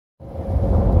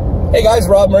Hey guys,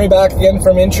 Rob Murray back again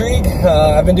from Intrigue.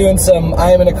 I've been doing some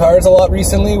I am in a cars a lot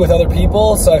recently with other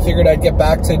people, so I figured I'd get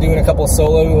back to doing a couple of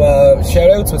solo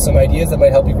shout-outs with some ideas that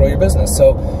might help you grow your business.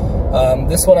 So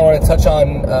this one I want to touch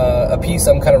on, a piece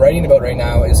I'm kind of writing about right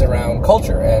now is around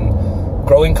culture and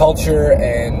growing culture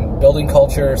and building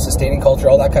culture, sustaining culture,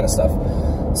 all that kind of stuff.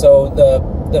 So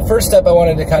the first step I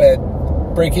wanted to kind of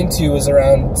break into is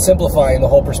around simplifying the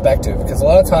whole perspective, because a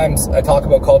lot of times I talk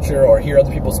about culture or hear other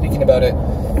people speaking about it,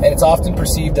 and it's often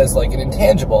perceived as like an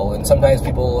intangible, and sometimes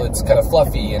people, it's kind of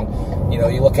fluffy, and you know,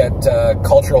 you look at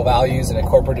cultural values in a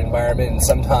corporate environment, and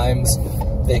sometimes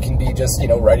they can be just, you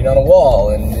know, writing on a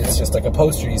wall, and it's just like a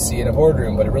poster you see in a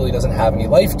boardroom, but it really doesn't have any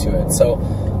life to it. So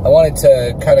I wanted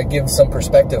to kind of give some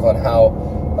perspective on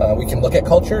how we can look at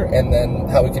culture, and then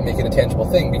how we can make it a tangible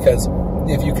thing, because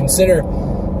if you consider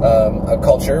a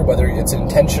culture, whether it's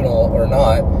intentional or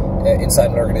not, inside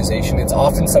an organization, it's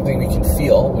often something we can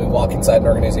feel when we walk inside an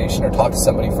organization or talk to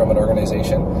somebody from an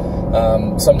organization.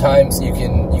 Sometimes you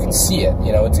can see it,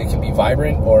 you know, it can be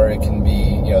vibrant, or it can be,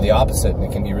 you know, the opposite, and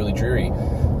it can be really dreary.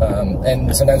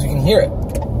 And sometimes we can hear it.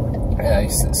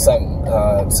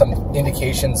 Some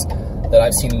indications that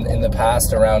I've seen in the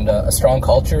past around a strong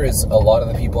culture is a lot of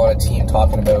the people on a team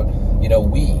talking about, you know,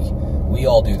 we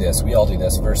all do this,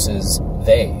 versus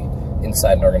they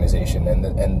inside an organization,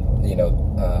 and you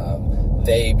know,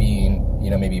 they being,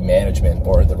 you know, maybe management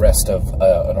or the rest of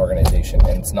an organization,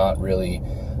 and it's not really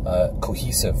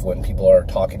cohesive when people are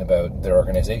talking about their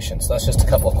organization. So that's just a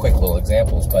couple of quick little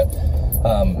examples, but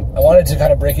I wanted to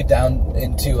kind of break it down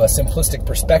into a simplistic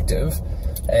perspective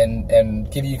and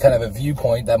give you kind of a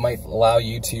viewpoint that might allow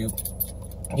you to,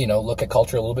 you know, look at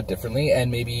culture a little bit differently,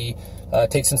 and maybe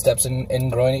take some steps in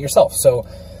growing it yourself. So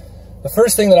the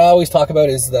first thing that I always talk about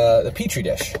is the Petri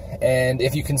dish. And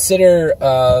if you consider,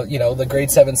 you know, the grade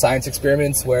 7 science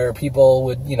experiments where people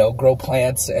would, you know, grow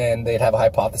plants, and they'd have a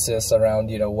hypothesis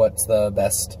around, you know, what's the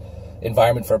best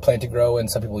environment for a plant to grow, and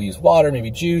some people use water,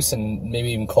 maybe juice, and maybe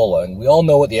even cola. And we all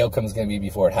know what the outcome is going to be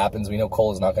before it happens. We know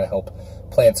cola is not going to help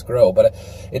plants grow, but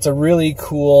it's a really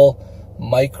cool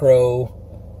micro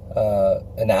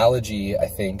analogy, I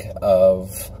think,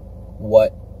 of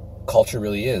what culture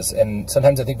really is. And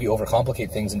sometimes I think we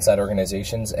overcomplicate things inside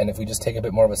organizations, and if we just take a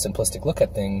bit more of a simplistic look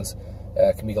at things,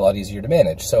 it can be a lot easier to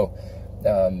manage. So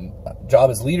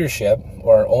job as leadership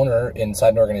or owner inside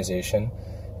an organization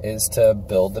is to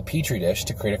build the Petri dish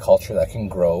to create a culture that can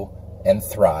grow and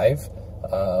thrive,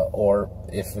 or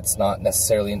if it's not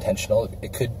necessarily intentional,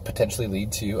 it could potentially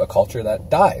lead to a culture that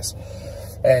dies.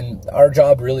 And our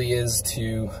job really is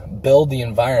to build the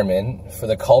environment for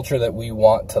the culture that we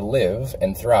want to live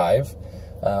and thrive,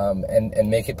 and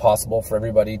make it possible for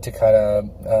everybody to kind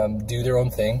of do their own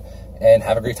thing and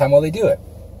have a great time while they do it.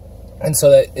 And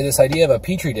so that this idea of a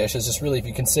Petri dish is just really, if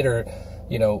you consider,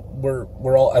 you know,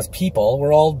 we're all, as people,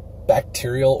 we're all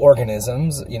bacterial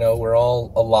organisms, you know, we're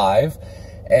all alive.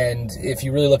 And if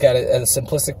you really look at it at a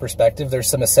simplistic perspective, there's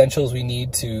some essentials we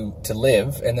need to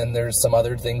live, and then there's some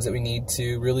other things that we need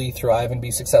to really thrive and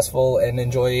be successful and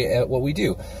enjoy at what we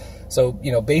do. So,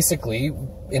 you know, basically,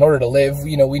 in order to live,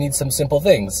 you know, we need some simple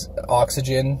things: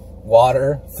 oxygen,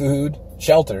 water, food,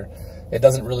 shelter. It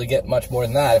doesn't really get much more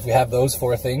than that. If we have those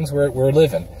 4 things, we're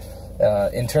living.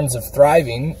 In terms of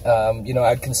thriving, you know,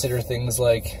 I'd consider things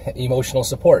like emotional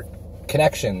support,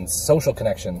 connections, social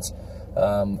connections,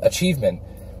 achievement.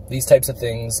 These types of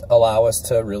things allow us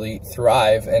to really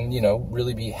thrive and, you know,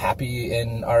 really be happy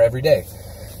in our everyday.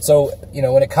 So, you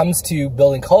know, when it comes to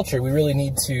building culture, we really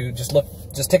need to just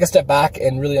take a step back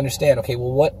and really understand, okay,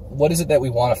 well, what is it that we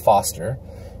want to foster,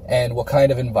 and what kind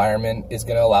of environment is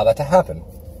going to allow that to happen?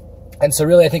 And so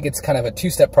really, I think it's kind of a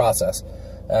 2-step process,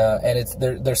 and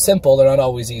they're simple, they're not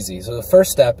always easy. So the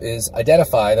first step is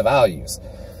identify the values,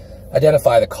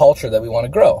 identify the culture that we want to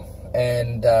grow.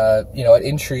 And, you know, at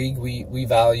Intrigue, we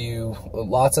value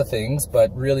lots of things,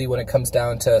 but really when it comes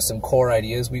down to some core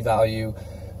ideas, we value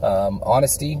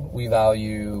honesty, we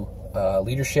value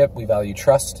leadership, we value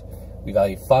trust, we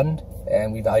value fun,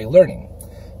 and we value learning.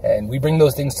 And we bring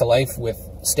those things to life with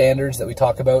standards that we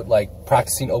talk about, like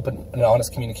practicing open and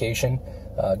honest communication,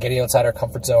 getting outside our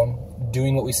comfort zone,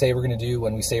 doing what we say we're going to do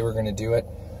when we say we're going to do it,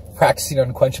 practicing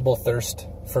unquenchable thirst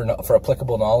for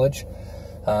applicable knowledge.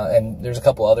 And there's a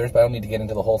couple others, but I don't need to get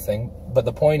into the whole thing. But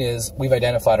the point is, we've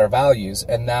identified our values,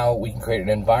 and now we can create an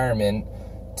environment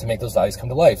to make those values come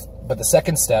to life. But the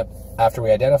second step, after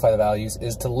we identify the values,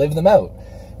 is to live them out.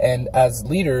 And as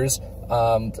leaders,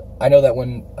 I know that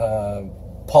when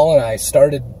Paul and I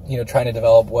started, you know, trying to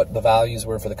develop what the values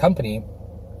were for the company,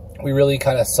 we really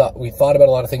kind of thought about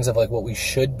a lot of things of like what we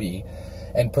should be.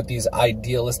 and put these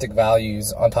idealistic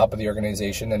values on top of the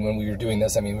organization. And when we were doing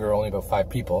this, I mean, we were only about 5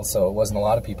 people, so it wasn't a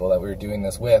lot of people that we were doing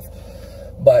this with.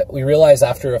 But we realized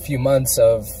after a few months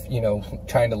of,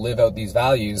 trying to live out these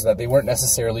values that they weren't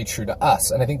necessarily true to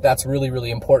us. And I think that's really, really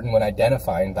important when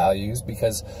identifying values,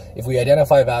 because if we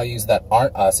identify values that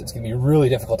aren't us, it's going to be really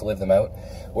difficult to live them out.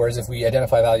 Whereas if we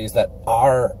identify values that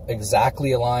are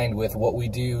exactly aligned with what we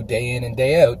do day in and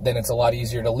day out, then it's a lot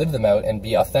easier to live them out and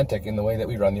be authentic in the way that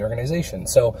we run the organization.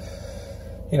 So,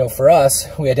 for us,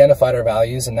 we identified our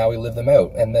values and now we live them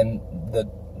out. And then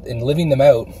in living them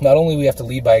out, not only we have to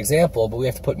lead by example, but we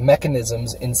have to put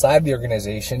mechanisms inside the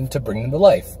organization to bring them to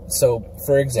life. So,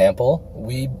 for example,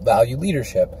 we value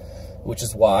leadership, which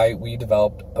is why we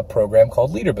developed a program called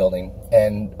Leader Building.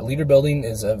 And Leader Building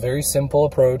is a very simple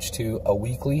approach to a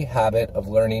weekly habit of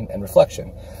learning and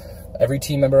reflection. Every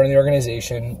team member in the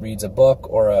organization reads a book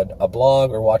or a blog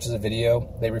or watches a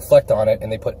video. They reflect on it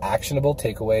and they put actionable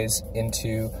takeaways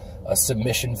into a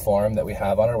submission form that we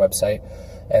have on our website.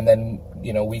 And then,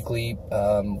 weekly,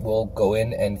 we'll go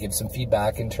in and give some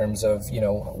feedback in terms of,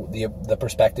 the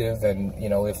perspective and,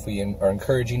 if we are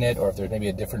encouraging it or if there's maybe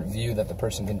a different view that the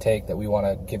person can take that we want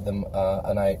to give them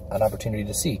an opportunity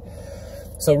to see.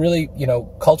 So really,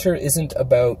 culture isn't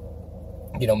about,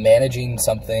 managing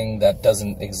something that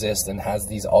doesn't exist and has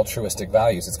these altruistic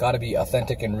values. It's got to be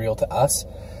authentic and real to us.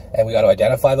 And we got to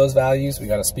identify those values, we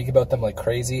got to speak about them like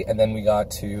crazy, and then we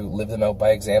got to live them out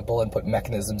by example and put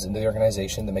mechanisms into the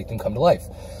organization to make them come to life.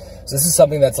 So this is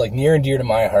something that's like near and dear to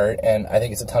my heart, and I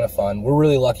think it's a ton of fun. We're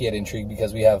really lucky at Intrigue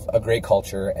because we have a great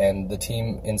culture, and the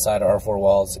team inside our 4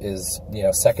 walls is,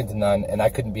 second to none, and I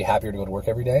couldn't be happier to go to work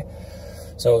every day.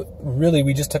 So really,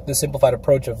 we just took the simplified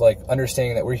approach of like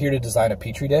understanding that we're here to design a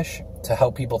petri dish to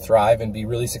help people thrive and be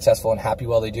really successful and happy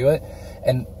while they do it.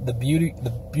 And the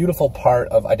beautiful part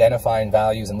of identifying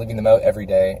values and living them out every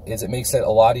day is it makes it a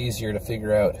lot easier to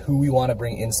figure out who we want to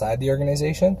bring inside the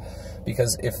organization.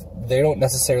 Because if they don't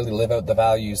necessarily live out the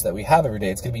values that we have every day,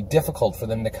 it's going to be difficult for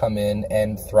them to come in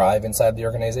and thrive inside the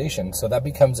organization. So that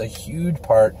becomes a huge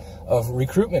part of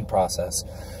recruitment process,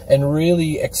 and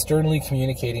really externally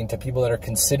communicating to people that are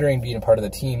considering being a part of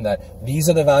the team that these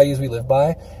are the values we live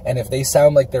by, and if they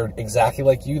sound like they're exactly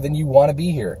like you, then you want to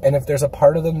be here. And if there's a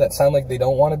part of them that sound like they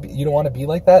don't want to be, you don't want to be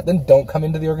like that, then don't come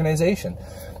into the organization.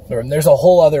 There's a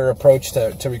whole other approach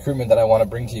to recruitment that I want to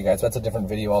bring to you guys. That's a different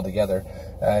video altogether.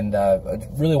 And I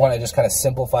really want to just kind of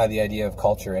simplify the idea of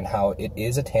culture and how it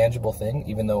is a tangible thing,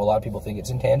 even though a lot of people think it's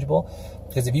intangible.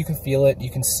 Because if you can feel it, you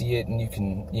can see it, and you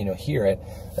can, hear it,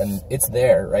 then it's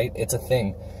there, right? It's a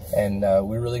thing. And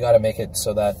we really got to make it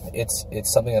so that it's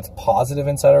something that's positive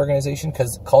inside our organization,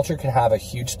 because culture can have a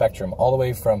huge spectrum, all the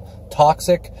way from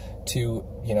toxic to,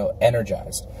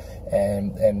 energized.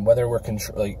 And whether we're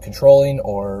controlling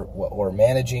or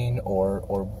managing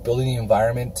or building the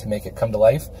environment to make it come to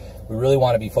life, we really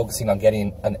want to be focusing on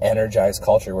getting an energized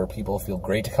culture where people feel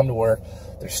great to come to work,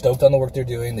 they're stoked on the work they're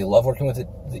doing, they love working with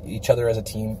each other as a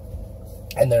team,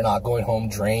 and they're not going home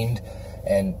drained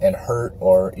and hurt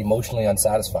or emotionally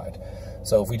unsatisfied.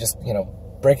 So if we just,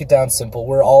 break it down simple,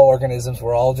 we're all organisms,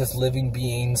 we're all just living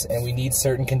beings, and we need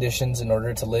certain conditions in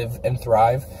order to live and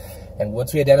thrive. And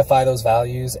once we identify those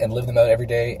values and live them out every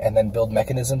day, and then build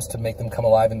mechanisms to make them come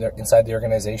alive inside the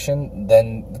organization,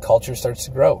 then the culture starts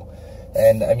to grow.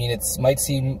 And I mean, it might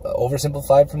seem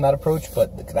oversimplified from that approach,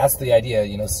 but that's the idea.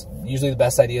 Usually the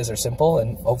best ideas are simple,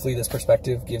 and hopefully this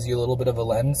perspective gives you a little bit of a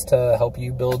lens to help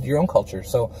you build your own culture.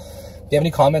 So if you have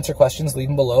any comments or questions, leave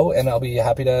them below, and I'll be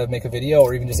happy to make a video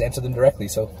or even just answer them directly.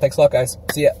 So thanks a lot, guys.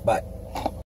 See ya. Bye.